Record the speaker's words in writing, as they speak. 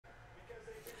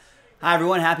Hi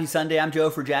everyone, happy Sunday. I'm Joe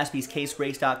for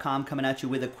JaspysCaseBreaks.com coming at you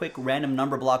with a quick random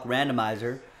number block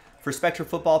randomizer for Spectra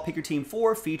Football Pick Your Team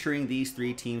 4 featuring these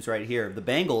three teams right here. The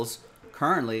Bengals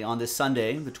currently on this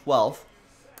Sunday, the 12th,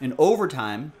 in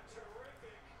overtime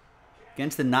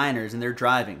against the Niners, and they're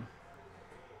driving.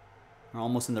 They're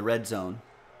almost in the red zone.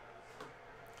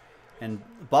 And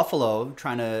Buffalo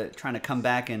trying to come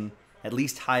back and at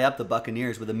least tie up the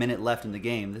Buccaneers with a minute left in the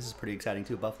game. This is pretty exciting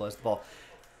too. Buffalo has the ball.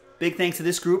 Big thanks to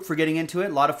this group for getting into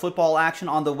it. A lot of football action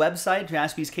on the website,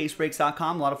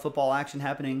 JaspysCaseBreaks.com. A lot of football action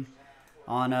happening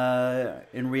on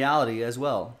in reality as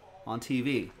well, on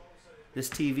TV. This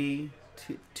TV,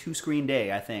 two-screen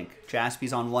day, I think.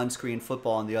 Jaspys on one screen,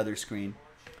 football on the other screen.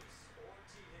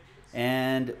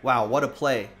 And, wow, what a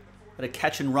play. What a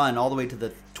catch and run all the way to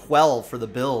the 12 for the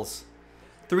Bills.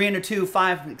 3 and a 2,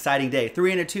 5, exciting day.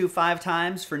 3 and a 2, 5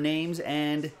 times for names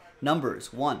and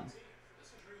numbers. 1,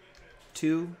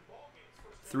 2,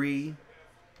 3,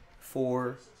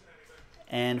 4,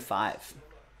 and 5.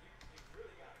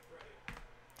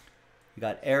 We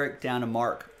got Eric down to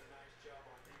Mark.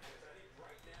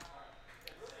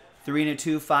 3 and a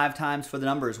 2, 5 times for the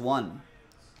numbers. 1,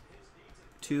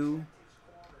 2,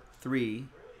 3,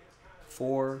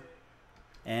 4,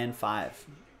 and 5.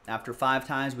 After 5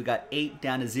 times, we got 8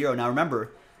 down to 0. Now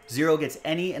remember, 0 gets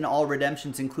any and all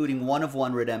redemptions, including 1 of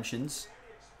 1 redemptions.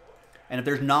 And if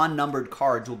there's non-numbered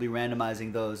cards, we'll be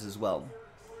randomizing those as well.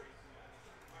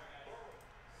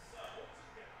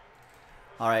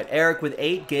 All right, Eric with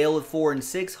 8, Gail with 4 and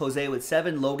 6, Jose with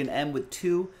 7, Logan M with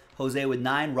 2, Jose with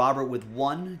 9, Robert with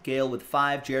 1, Gail with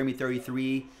 5, Jeremy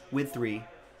 33 with 3,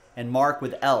 and Mark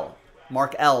with L.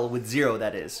 Mark L with 0,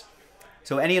 that is.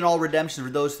 So any and all redemptions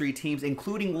for those 3 teams,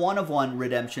 including 1 of 1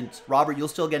 redemptions. Robert, you'll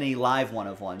still get any live 1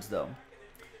 of 1s, though.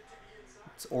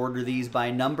 Let's order these by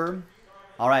number.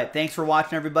 All right, thanks for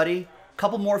watching, everybody. A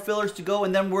couple more fillers to go,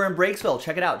 and then we're in Breaksville.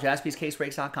 Check it out,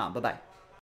 JaspysCaseBreaks.com. Bye-bye.